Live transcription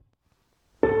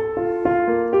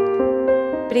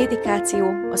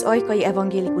Prédikáció az ajkai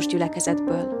evangélikus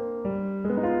gyülekezetből.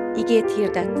 Igét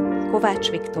hirdet Kovács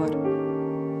Viktor.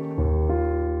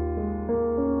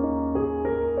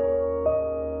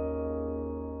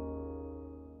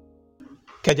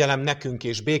 Kegyelem nekünk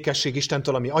és békesség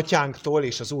Istentől, ami atyánktól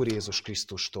és az Úr Jézus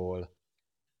Krisztustól.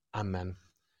 Amen.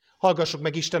 Hallgassuk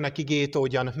meg Istennek igéjét,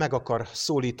 ahogyan meg akar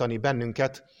szólítani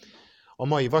bennünket a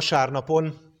mai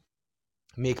vasárnapon,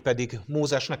 mégpedig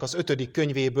Mózesnek az 5.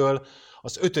 könyvéből,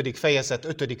 az 5. fejezet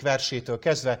 5. versétől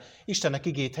kezdve Istennek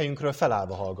igéjét helyünkről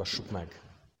felállva hallgassuk meg.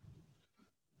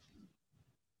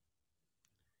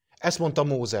 Ezt mondta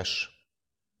Mózes: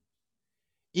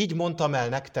 így mondtam el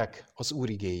nektek az Úr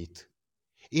igéit.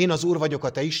 Én az Úr vagyok, a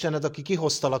te Istened, aki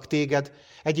kihoztalak téged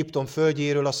Egyiptom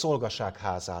földjéről, a szolgaság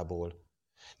házából.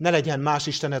 Ne legyen más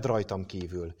istened rajtam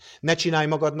kívül. Ne csinálj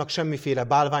magadnak semmiféle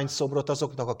bálványszobrot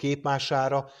azoknak a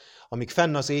képmására, amik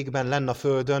fenn az égben, lenn a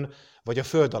földön, vagy a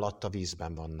föld alatt a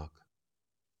vízben vannak.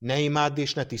 Ne imádd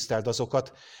és ne tiszteld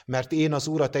azokat, mert én az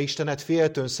Úr, a te Istened,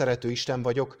 féltőn szerető Isten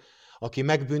vagyok, aki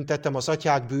megbüntettem az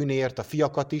atyák bűnéért a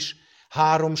fiakat is,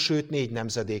 3, sőt 4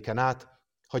 nemzedéken át,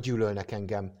 ha gyűlölnek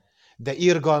engem. De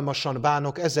irgalmasan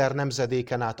bánok 1000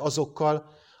 nemzedéken át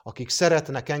azokkal, akik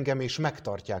szeretnek engem és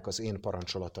megtartják az én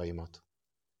parancsolataimat.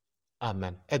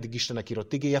 Amen. Eddig Istennek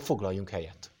írott igéje, foglaljunk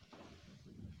helyet.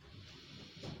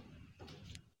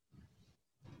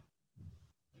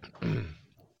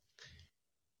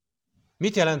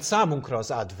 Mit jelent számunkra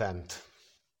az advent?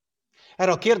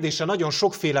 Erre a kérdésre nagyon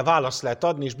sokféle választ lehet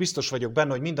adni, és biztos vagyok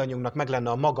benne, hogy mindannyiunknak meg lenne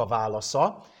a maga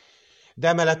válasza, de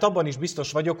emellett abban is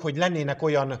biztos vagyok, hogy lennének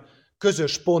olyan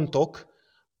közös pontok,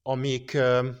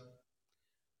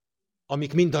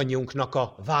 amik mindannyiunknak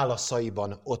a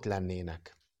válaszaiban ott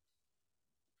lennének.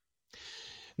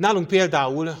 Nálunk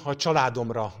például, ha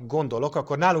családomra gondolok,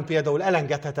 akkor nálunk például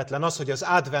elengedhetetlen az, hogy az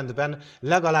adventben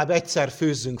legalább egyszer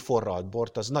főzzünk forralt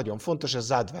bort. Az nagyon fontos, ez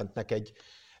az adventnek egy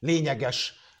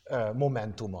lényeges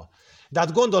momentuma. De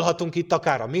hát gondolhatunk itt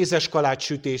akár a mézeskalács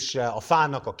sütésre, a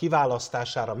fának a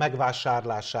kiválasztására,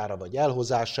 megvásárlására vagy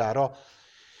elhozására,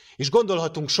 és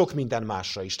gondolhatunk sok minden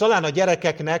másra is. Talán a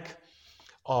gyerekeknek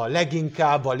a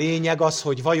leginkább a lényeg az,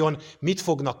 hogy vajon mit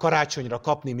fognak karácsonyra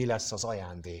kapni, mi lesz az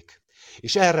ajándék.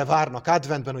 És erre várnak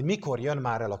adventben, hogy mikor jön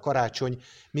már el a karácsony,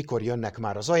 mikor jönnek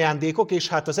már az ajándékok, és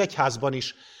hát az egyházban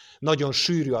is nagyon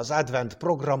sűrű az advent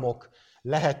programok,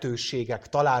 lehetőségek,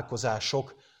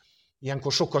 találkozások,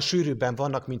 ilyenkor sokkal sűrűbben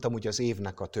vannak, mint amúgy az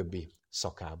évnek a többi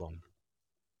szakában.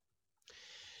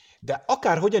 De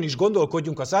akárhogyan is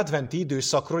gondolkodjunk az adventi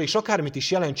időszakról, és akármit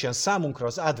is jelentsen számunkra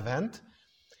az advent,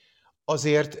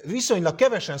 azért viszonylag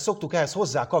kevesen szoktuk ehhez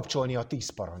hozzá kapcsolni a 10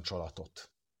 parancsolatot.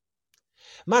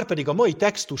 Márpedig a mai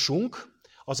textusunk,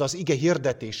 azaz ige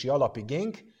hirdetési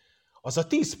alapigénk, az a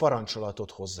 10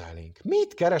 parancsolatot hozzá elénk.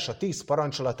 Mit keres a 10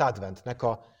 parancsolat adventnek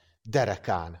a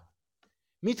derekán?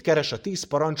 Mit keres a 10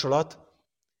 parancsolat,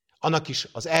 annak is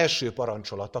az első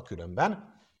parancsolata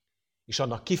különben, és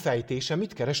annak kifejtése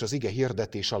mit keres az ige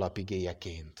hirdetés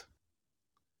alapigéjeként?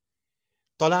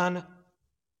 Talán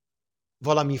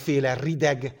valamiféle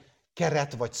rideg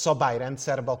keret vagy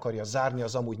szabályrendszerbe akarja zárni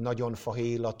az amúgy nagyon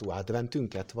fahéj illatú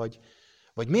adventünket?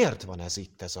 Vagy miért van ez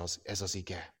itt, ez az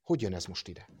ige? Hogy jön ez most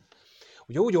ide?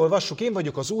 Ugye úgy olvassuk, én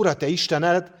vagyok az Úr, a te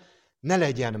Istened, ne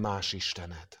legyen más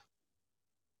istened.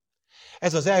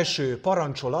 Ez az első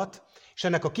parancsolat, és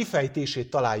ennek a kifejtését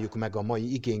találjuk meg a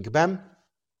mai igénkben,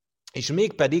 és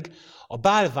mégpedig a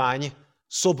bálvány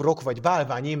szobrok vagy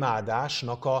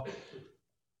bálványimádásnak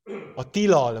a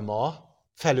tilalma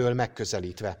felől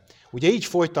megközelítve. Ugye így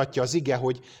folytatja az ige,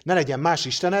 hogy ne legyen más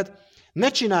istened,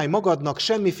 ne csinálj magadnak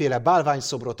semmiféle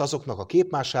bálványszobrot azoknak a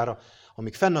képmására,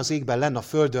 amik fenn az égben, lenn a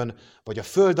földön, vagy a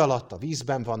föld alatt, a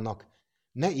vízben vannak,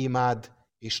 ne imádd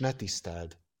és ne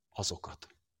tiszteld azokat.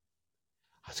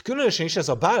 Hát különösen is ez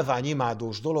a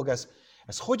bálványimádós dolog,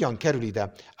 ez hogyan kerül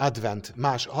ide advent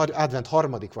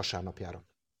 3. vasárnapjára?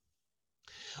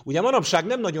 Ugye manapság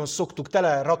nem nagyon szoktuk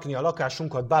telerakni a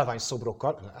lakásunkat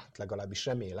bálványszobrokkal, hát legalábbis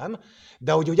remélem,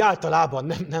 de úgy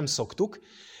általában nem szoktuk.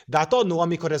 De hát annó,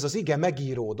 amikor ez az ige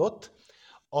megíródott,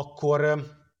 akkor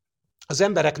az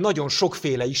emberek nagyon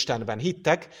sokféle istenben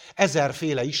hittek, 1000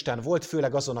 féle isten volt,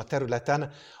 főleg azon a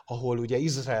területen, ahol ugye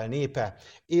Izrael népe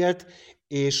élt,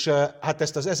 és hát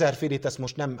ezt az 1000 félét, ezt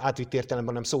most nem átvitt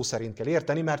értelemben, hanem szó szerint kell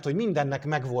érteni, mert hogy mindennek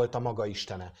megvolt a maga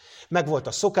istene. Megvolt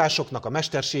a szokásoknak, a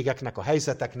mesterségeknek, a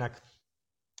helyzeteknek,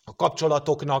 a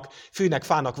kapcsolatoknak, fűnek,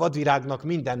 fának, vadvirágnak,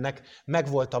 mindennek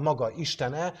megvolt a maga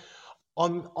istene,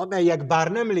 amelyek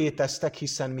bár nem léteztek,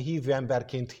 hiszen mi hívő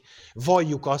emberként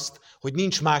valljuk azt, hogy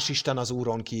nincs más Isten az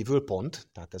Úron kívül, pont,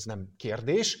 tehát ez nem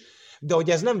kérdés, De hogy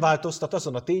ez nem változtat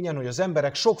azon a tényen, hogy az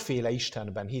emberek sokféle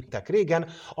istenben hittek régen,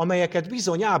 amelyeket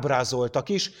bizony ábrázoltak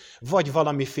is, vagy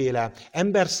valamiféle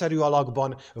emberszerű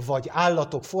alakban, vagy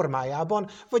állatok formájában,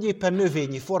 vagy éppen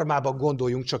növényi formában,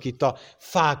 gondoljunk csak itt a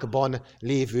fákban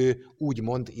lévő,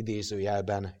 úgymond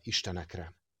idézőjelben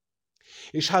istenekre.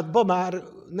 És hát ma már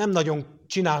nem nagyon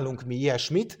csinálunk mi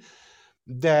ilyesmit,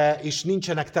 és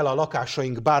nincsenek tele a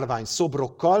lakásaink bálvány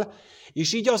szobrokkal,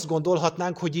 és így azt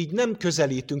gondolhatnánk, hogy így nem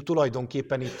közelítünk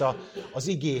tulajdonképpen itt az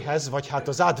igéhez, vagy hát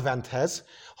az adventhez,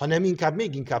 hanem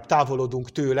még inkább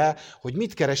távolodunk tőle, hogy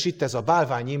mit keres itt ez a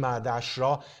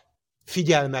bálványimádásra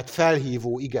figyelmet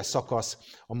felhívó ige szakasz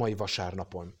a mai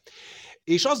vasárnapon.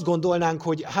 És azt gondolnánk,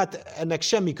 hogy hát ennek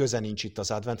semmi köze nincs itt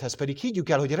az adventhez, pedig higgyük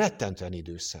el, hogy rettentően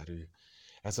időszerű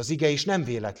ez az ige, és nem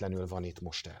véletlenül van itt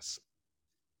most ez.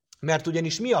 Mert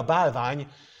ugyanis mi a bálvány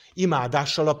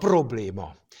imádással a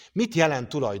probléma? Mit jelent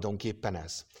tulajdonképpen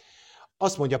ez?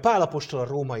 Azt mondja Pál apostol a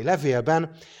római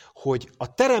levélben, hogy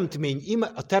a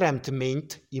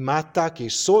teremtményt imádták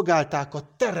és szolgálták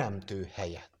a teremtő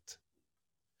helyett.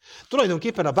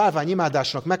 Tulajdonképpen a bálvány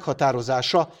imádásnak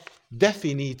meghatározása,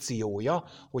 definíciója,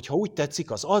 hogyha úgy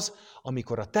tetszik, az,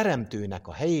 amikor a teremtőnek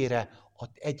a helyére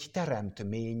egy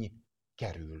teremtmény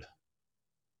kerül.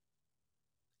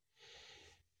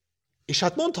 És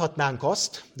hát mondhatnánk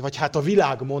azt, vagy hát a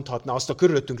világ mondhatná azt, a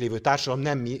körülöttünk lévő társadalom,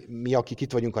 nem mi, akik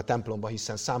itt vagyunk a templomban,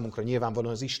 hiszen számunkra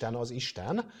nyilvánvalóan az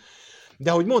Isten,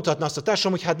 de hogy mondhatná azt a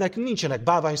társadalom, hogy hát nekünk nincsenek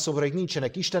bálványszobraik,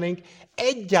 nincsenek isteneink,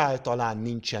 egyáltalán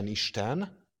nincsen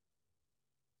Isten,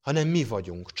 hanem mi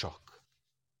vagyunk csak.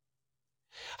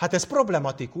 Hát ez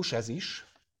problematikus, ez is,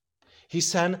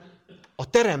 hiszen a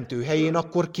teremtő helyén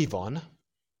akkor ki van?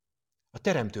 A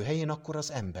teremtő helyén akkor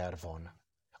az ember van,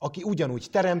 aki ugyanúgy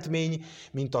teremtmény,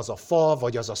 mint az a fa,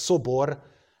 vagy az a szobor,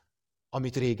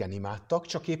 amit régen imádtak,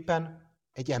 csak éppen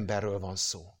egy emberről van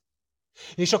szó.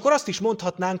 És akkor azt is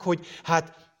mondhatnánk, hogy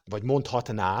vagy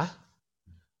mondhatná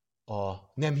a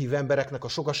nem hívő embereknek a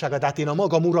sokasága, de hát én a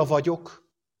magam ura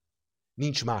vagyok,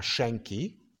 nincs más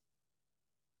senki,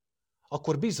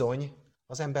 akkor bizony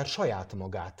az ember saját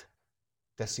magát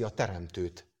teszi a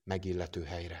teremtőt megillető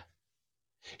helyre.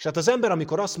 És hát az ember,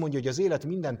 amikor azt mondja, hogy az élet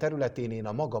minden területén én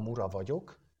a magam ura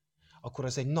vagyok, akkor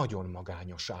az egy nagyon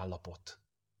magányos állapot.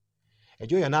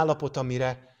 Egy olyan állapot,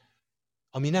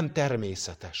 ami nem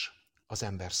természetes az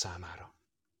ember számára.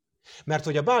 Mert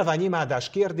hogy a bálványimádás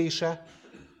kérdése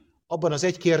abban az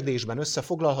egy kérdésben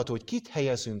összefoglalható, hogy kit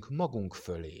helyezünk magunk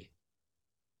fölé.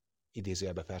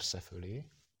 Idézőjelbe persze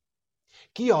fölé.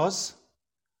 Ki az,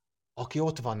 aki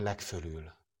ott van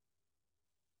legfölül?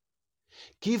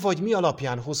 Ki vagy mi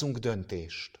alapján hozunk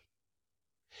döntést?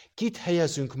 Kit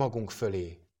helyezünk magunk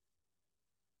fölé?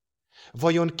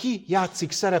 Vajon ki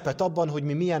játszik szerepet abban, hogy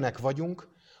mi milyenek vagyunk,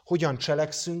 hogyan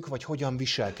cselekszünk, vagy hogyan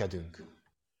viselkedünk?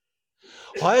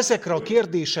 Ha ezekre a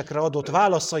kérdésekre adott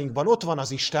válaszainkban ott van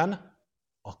az Isten,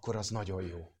 akkor az nagyon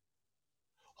jó.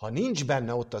 Ha nincs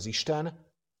benne ott az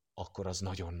Isten, akkor az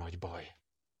nagyon nagy baj.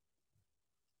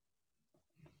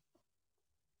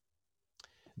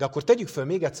 De akkor tegyük föl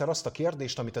még egyszer azt a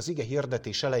kérdést, amit az ige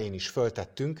hirdetés elején is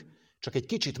föltettünk, csak egy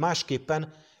kicsit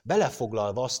másképpen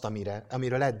belefoglalva azt,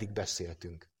 amiről eddig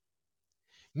beszéltünk.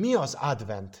 Mi az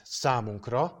advent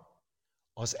számunkra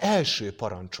az első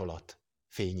parancsolat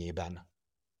fényében?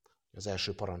 Az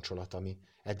első parancsolat, ami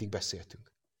eddig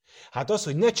beszéltünk. Hát az,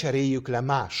 hogy ne cseréljük le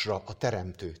másra a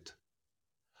teremtőt,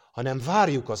 hanem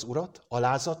várjuk az Urat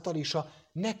alázattal és a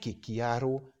neki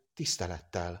kijáró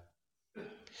tisztelettel.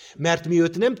 Mert mi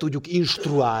őt nem tudjuk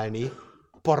instruálni,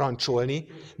 parancsolni,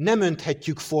 nem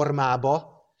önthetjük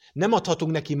formába, nem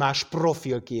adhatunk neki más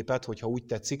profilképet, hogyha úgy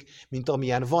tetszik, mint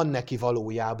amilyen van neki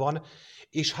valójában,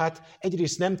 és hát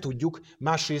egyrészt nem tudjuk,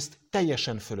 másrészt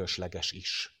teljesen fölösleges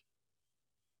is.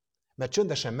 Mert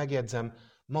csöndesen megjegyzem,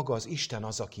 maga az Isten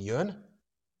az, aki jön,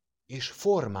 és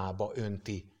formába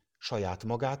önti saját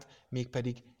magát,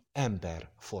 mégpedig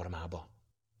ember formába.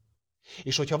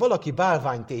 És hogyha valaki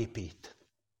bálványt épít,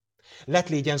 lett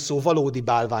légyen szó valódi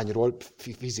bálványról,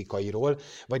 fizikairól,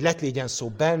 vagy lett légyen szó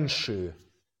benső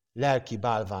lelki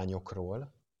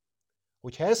bálványokról,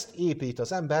 hogyha ezt épít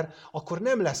az ember, akkor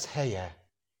nem lesz helye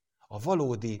a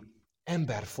valódi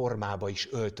ember formába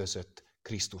is öltözött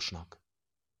Krisztusnak.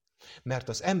 Mert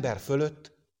az ember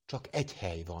fölött csak egy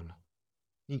hely van.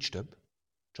 Nincs több,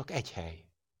 csak egy hely.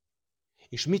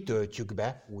 És mi töltjük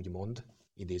be, úgymond,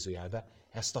 idézőjelbe,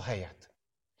 ezt a helyet?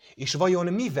 És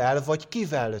vajon mivel vagy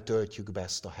kivel töltjük be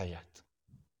ezt a helyet?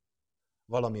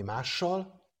 Valami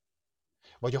mással,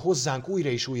 vagy a hozzánk újra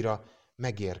és újra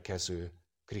megérkező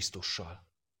Krisztussal?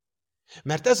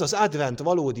 Mert ez az advent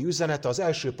valódi üzenete az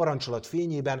első parancsolat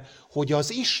fényében, hogy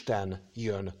az Isten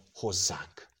jön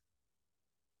hozzánk.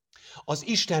 Az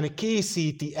Isten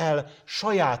készíti el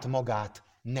saját magát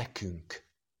nekünk.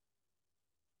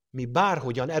 Mi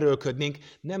bárhogyan erőlködnénk,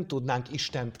 nem tudnánk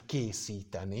Istent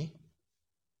készíteni,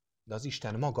 de az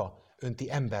Isten maga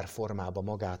önti emberformába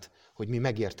magát, hogy mi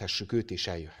megérthessük őt és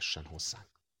eljöhessen hozzánk.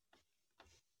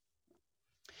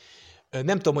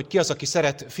 Nem tudom, hogy ki az, aki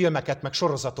szeret filmeket meg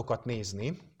sorozatokat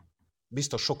nézni.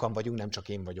 Biztos sokan vagyunk, nem csak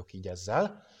én vagyok így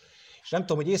ezzel. És nem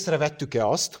tudom, hogy észrevettük-e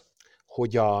azt,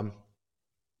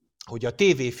 hogy a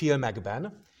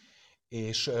tévéfilmekben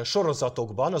és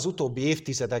sorozatokban az utóbbi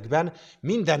évtizedekben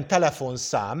minden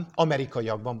telefonszám,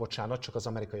 amerikaiakban, bocsánat, csak az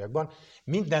amerikaiakban,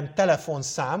 minden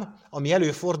telefonszám, ami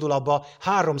előfordul, abba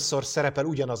 3-szor szerepel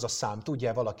ugyanaz a szám.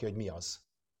 Tudja valaki, hogy mi az?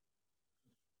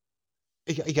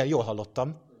 Igen, jól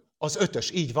hallottam. Az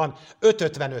 5-ös, így van.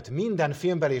 555. Minden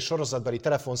filmbeli és sorozatbeli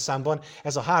telefonszámban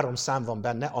ez a 3 szám van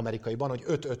benne, amerikaiban, hogy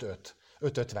 555.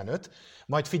 555.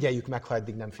 Majd figyeljük meg, ha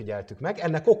eddig nem figyeltük meg.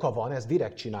 Ennek oka van, ezt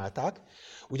direkt csinálták,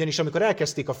 ugyanis amikor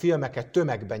elkezdték a filmeket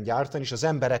tömegben gyártani, és az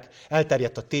emberek,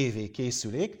 elterjedt a tévé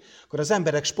készülék, akkor az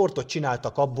emberek sportot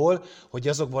csináltak abból, hogy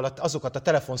azokat a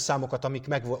telefonszámokat, amik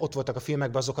ott voltak a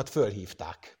filmekben, azokat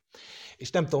fölhívták.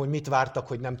 És nem tudom, hogy mit vártak,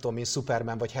 hogy nem tudom én,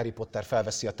 Superman vagy Harry Potter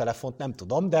felveszi a telefont, nem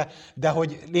tudom, de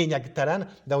hogy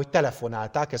lényegtelen, de hogy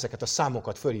telefonálták, ezeket a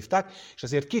számokat fölhívták, és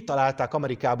azért kitalálták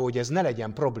Amerikában, hogy ez ne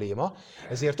legyen probléma,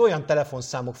 ezért olyan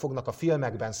telefonszámok fognak a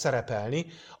filmekben szerepelni,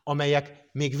 amelyek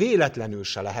még véletlenül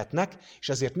se lehetnek, és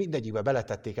ezért mindegyikbe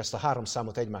beletették ezt a 3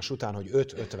 számot egymás után, hogy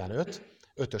 555,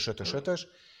 5-ös, 5-ös, 5-ös,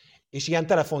 és ilyen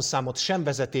telefonszámot sem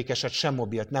vezetékeset, sem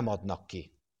mobilt nem adnak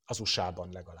ki, az USA-ban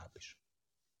legalábbis.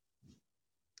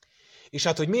 És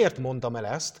hát, hogy miért mondtam el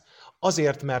ezt?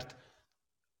 Azért, mert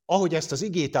ahogy ezt az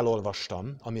igét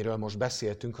elolvastam, amiről most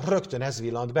beszéltünk, rögtön ez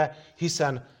villant be,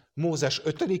 hiszen Mózes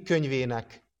 5.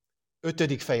 könyvének,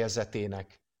 5.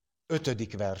 fejezetének,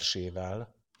 5.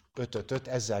 versével, 5-5-5,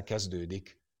 ezzel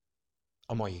kezdődik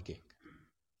a mai igénk.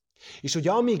 És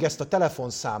ugye amíg ezt a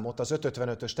telefonszámot, az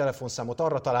 555-ös telefonszámot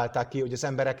arra találták ki, hogy az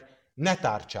emberek ne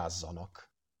tárcsázzanak,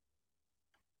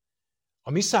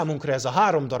 a mi számunkra ez a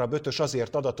 3 darab 5-ös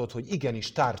azért adatot, hogy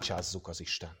igenis tárcsázzuk az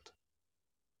Istent.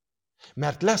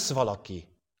 Mert lesz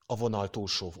valaki a vonal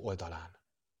túlsó oldalán.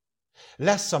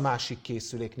 Lesz a másik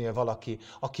készüléknél valaki,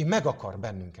 aki meg akar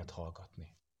bennünket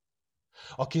hallgatni.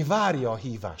 Aki várja a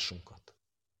hívásunkat.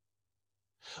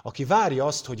 Aki várja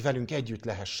azt, hogy velünk együtt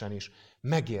lehessen és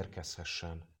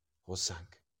megérkezhessen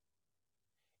hozzánk.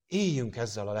 Éljünk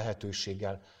ezzel a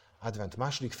lehetőséggel advent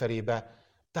második felébe,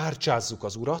 tárcsázzuk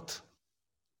az Urat,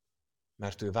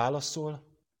 mert ő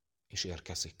válaszol és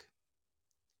érkezik.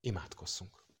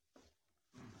 Imádkozzunk.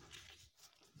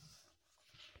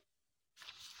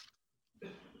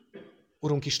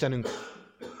 Urunk Istenünk,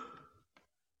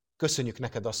 köszönjük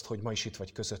neked azt, hogy ma is itt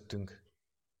vagy közöttünk.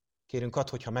 Kérünk add,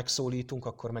 hogyha megszólítunk,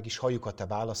 akkor meg is halljuk a te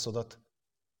válaszodat,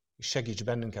 és segíts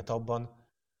bennünket abban,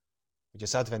 hogy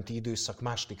az adventi időszak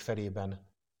második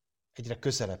felében egyre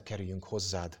közelebb kerüljünk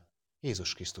hozzád,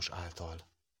 Jézus Krisztus által.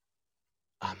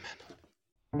 Amen.